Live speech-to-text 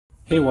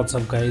Hey, what's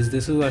up guys,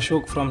 this is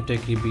Ashok from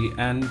TechieB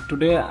and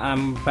today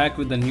I'm back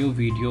with a new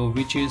video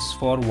which is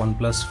for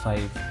Oneplus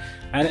 5,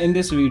 and in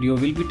this video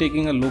we'll be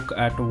taking a look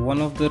at one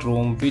of the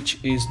ROM which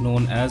is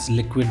known as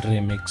Liquid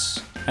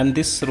Remix, and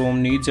this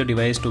ROM needs a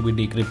device to be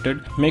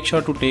decrypted. Make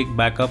sure to take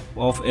backup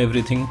of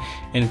everything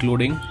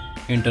including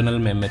internal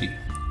memory.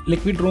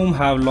 Liquid ROM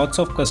have lots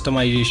of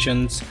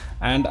customizations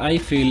and I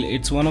feel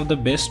it's one of the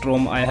best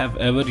ROM I have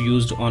ever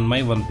used on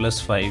my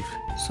Oneplus 5.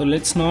 So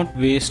let's not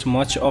waste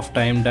much of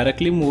time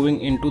directly moving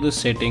into the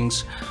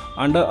settings.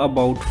 Under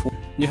About Phone,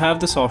 you have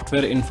the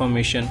software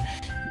information,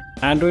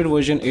 Android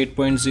version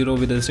 8.0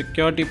 with a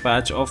security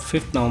patch of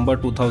 5th November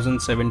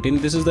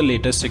 2017. This is the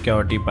latest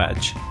security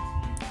patch.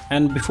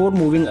 And before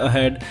moving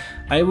ahead,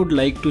 I would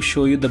like to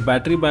show you the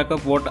battery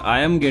backup what I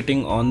am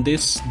getting on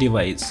this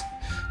device.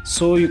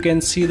 So you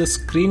can see the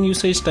screen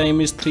usage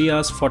time is 3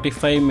 hours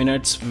 45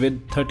 minutes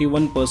with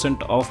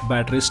 31% of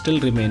battery still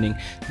remaining.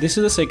 This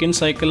is the second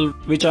cycle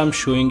which I'm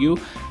showing you,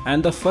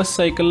 and the first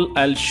cycle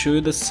I'll show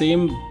you the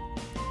same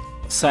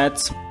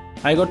sats.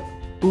 I got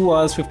 2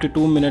 hours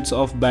 52 minutes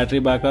of battery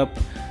backup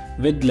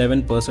with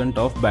 11%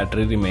 of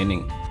battery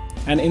remaining.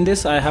 And in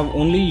this I have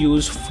only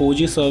used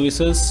 4G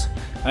services.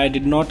 I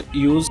did not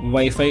use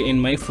Wi-Fi in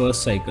my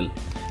first cycle.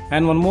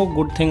 And one more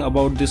good thing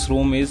about this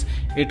ROM is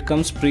it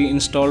comes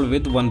pre-installed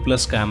with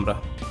Oneplus camera.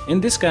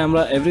 In this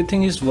camera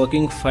everything is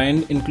working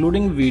fine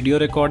including video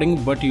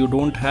recording, but you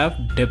don't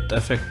have depth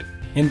effect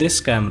in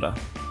this camera.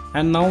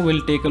 And now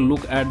we'll take a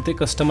look at the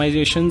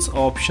customizations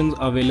options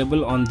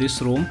available on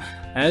this ROM.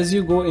 As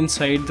you go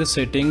inside the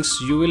settings,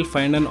 you will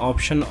find an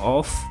option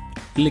of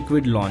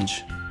Liquid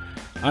Launch.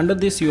 Under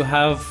this you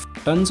have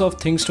tons of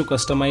things to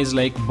customize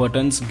like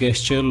buttons,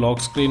 gesture, lock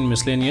screen,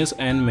 miscellaneous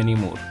and many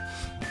more.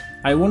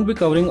 I won't be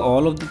covering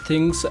all of the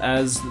things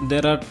as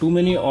there are too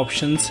many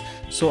options,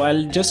 so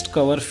I'll just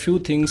cover few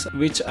things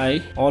which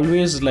I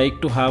always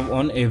like to have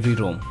on every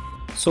ROM.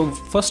 So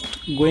first,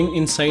 going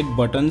inside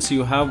buttons,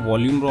 you have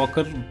volume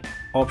rocker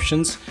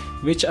options,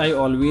 which I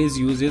always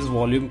use is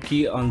volume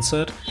key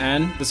answer,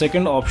 and the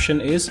second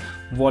option is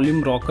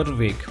volume rocker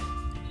wake.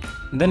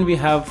 Then we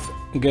have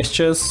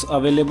gestures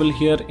available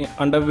here,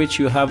 under which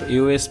you have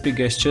AOSP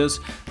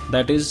gestures,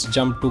 that is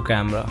jump to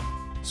camera.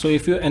 So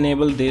if you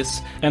enable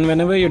this, and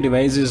whenever your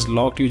device is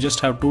locked, you just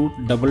have to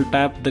double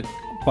tap the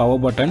power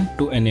button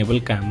to enable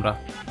camera.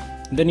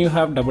 Then you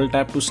have double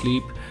tap to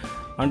sleep,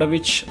 under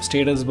which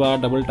status bar,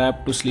 double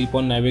tap to sleep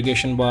on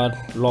navigation bar,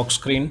 lock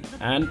screen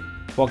and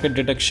pocket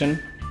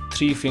detection,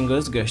 3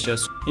 fingers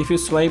gestures. If you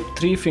swipe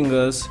 3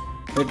 fingers,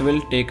 it will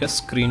take a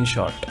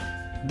screenshot.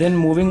 Then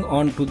moving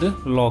on to the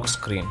lock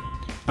screen.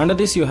 Under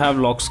this you have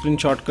lock screen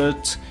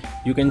shortcuts.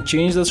 You can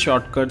change the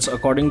shortcuts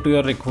according to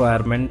your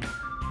requirement.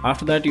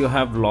 After that you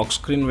have lock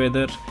screen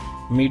weather,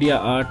 media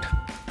art,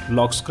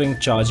 lock screen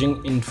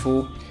charging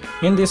info.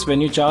 In this, when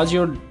you charge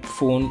your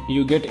phone,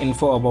 you get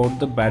info about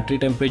the battery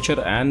temperature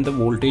and the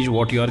voltage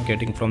what you are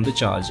getting from the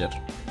charger.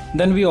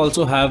 Then we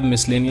also have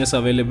miscellaneous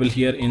available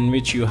here, in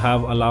which you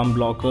have alarm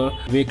blocker,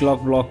 wake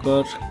lock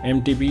blocker,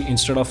 MTP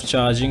instead of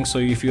charging. So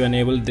if you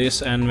enable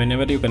this, and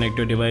whenever you connect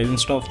your device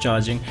instead of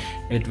charging,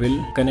 it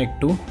will connect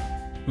to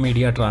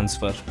media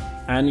transfer.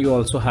 And you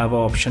also have an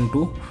option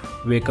to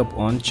wake up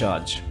on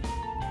charge.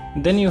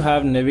 Then you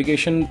have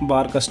navigation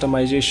bar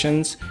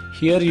customizations.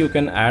 Here you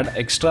can add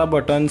extra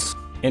buttons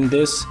in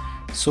this.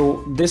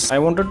 So this, I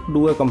wanted to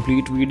do a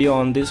complete video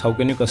on this, how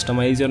can you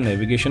customize your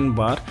navigation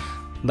bar.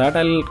 That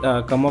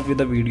I'll come up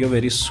with a video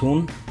very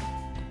soon.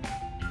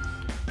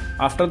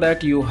 After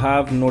that you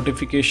have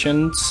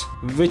notifications,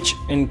 which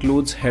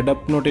includes head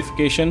up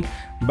notification,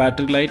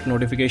 battery light,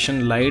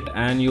 notification light,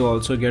 and you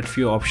also get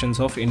few options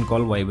of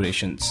in-call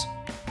vibrations.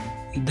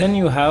 Then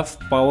you have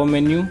power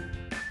menu,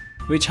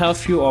 which have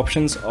few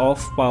options of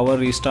power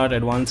restart,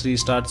 advanced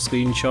restart,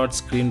 screenshot,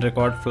 screen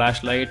record,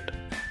 flashlight,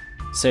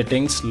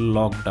 settings,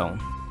 lockdown.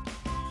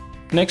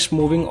 Next,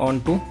 moving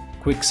on to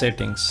quick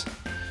settings.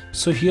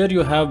 So here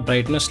you have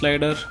brightness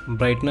slider,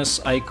 brightness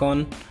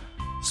icon,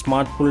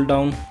 smart pull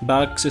down,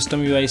 dark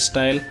system UI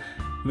style,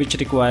 which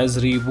requires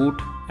reboot,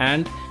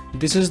 and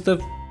this is the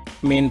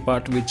main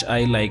part which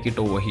I like it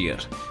over here.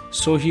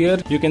 So here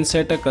you can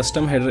set a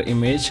custom header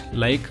image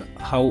like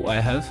how I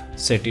have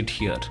set it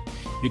here.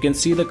 You can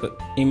see the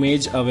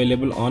image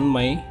available on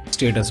my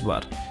status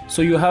bar.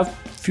 So you have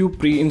few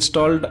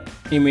pre-installed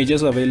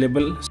images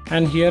available,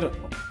 and here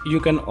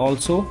you can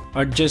also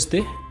adjust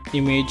the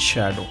image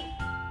shadow.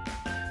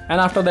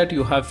 And after that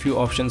you have few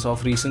options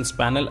of recents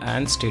panel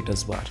and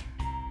status bar.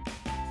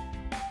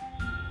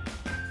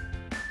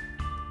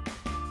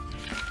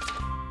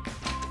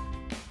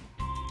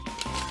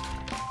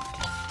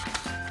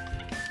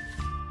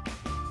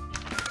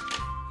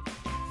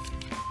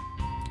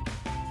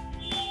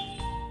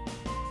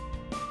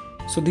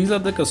 So these are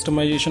the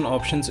customization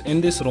options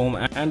in this ROM,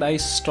 and I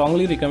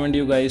strongly recommend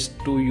you guys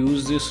to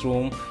use this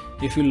ROM.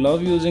 If you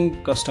love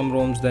using custom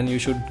ROMs, then you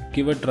should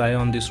give a try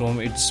on this ROM.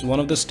 It's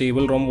one of the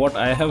stable ROM what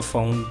I have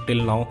found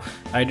till now.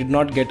 I did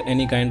not get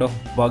any kind of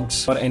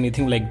bugs or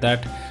anything like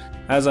that,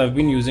 as I've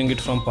been using it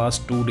from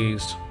past 2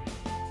 days.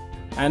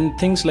 and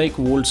things like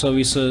Volt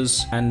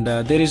services, and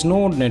there is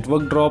no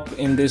network drop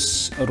in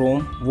this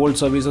ROM. Volt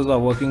services are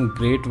working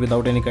great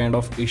without any kind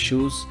of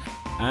issues,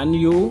 and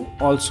you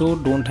also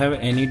don't have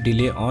any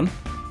delay on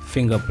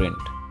fingerprint,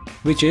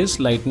 which is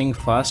lightning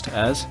fast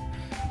as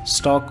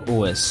stock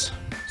OS.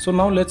 So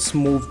now let's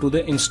move to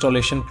the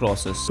installation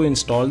process. To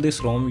install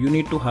this ROM, you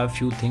need to have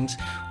few things.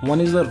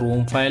 One is the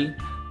ROM file,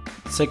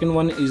 second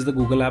one is the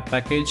Google app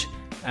package,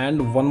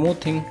 and one more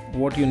thing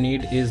what you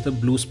need is the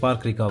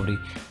Bluespark Recovery.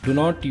 Do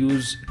not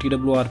use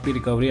TWRP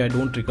Recovery, I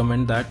don't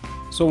recommend that.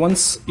 So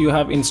once you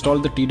have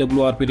installed the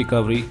TWRP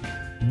Recovery,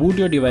 boot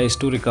your device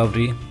to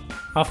recovery.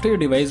 After your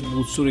device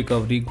boots to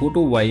recovery, go to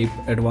wipe,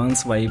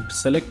 advanced wipe,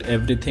 select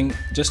everything,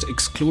 just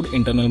exclude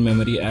internal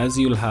memory as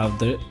you'll have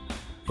the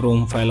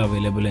ROM file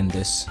available in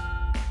this.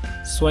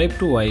 Swipe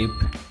to wipe,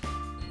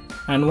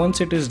 and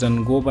once it is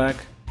done, go back,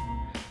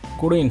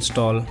 go to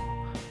install,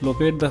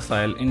 locate the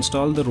file,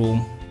 install the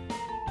ROM.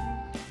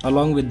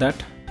 Along with that,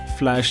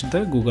 flash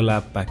the Google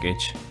app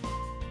package.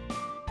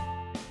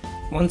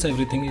 Once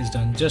everything is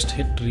done, just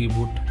hit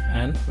reboot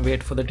and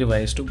wait for the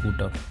device to boot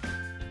up.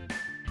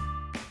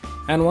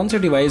 And once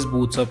your device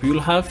boots up, you'll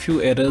have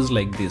few errors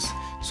like this.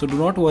 So do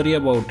not worry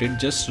about it,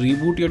 just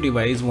reboot your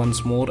device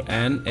once more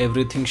and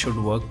everything should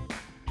work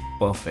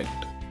perfect.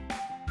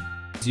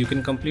 You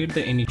can complete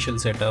the initial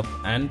setup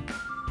and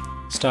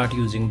start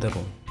using the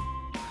ROM.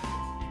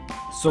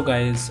 So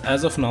guys,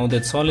 as of now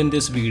that's all in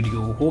this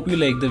video. Hope you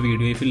like the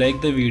video. If you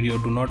like the video,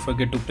 do not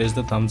forget to press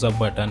the thumbs up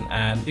button,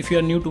 and if you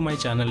are new to my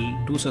channel,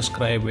 do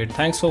subscribe it.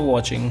 Thanks for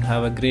watching.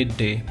 Have a great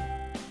day.